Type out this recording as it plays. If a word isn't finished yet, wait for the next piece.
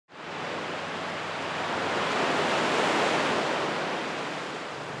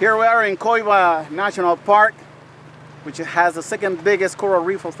Here we are in Coiba National Park, which has the second biggest coral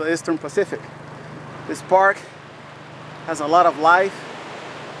reef of the Eastern Pacific. This park has a lot of life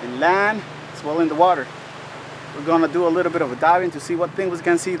in land as well in the water. We're gonna do a little bit of a diving to see what things we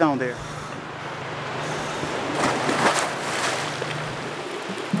can see down there.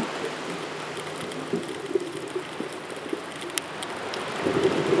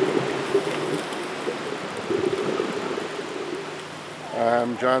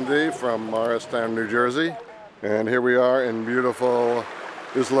 I'm John D. from Morristown, New Jersey, and here we are in beautiful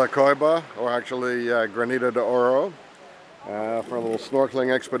Isla Coiba, or actually Granito de Oro, for a little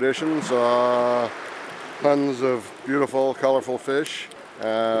snorkeling expedition. Saw tons of beautiful, colorful fish,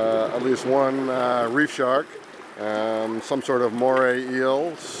 at least one reef shark, some sort of moray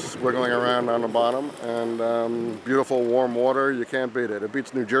eel squiggling around on the bottom, and beautiful warm water. You can't beat it. It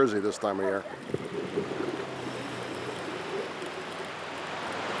beats New Jersey this time of year.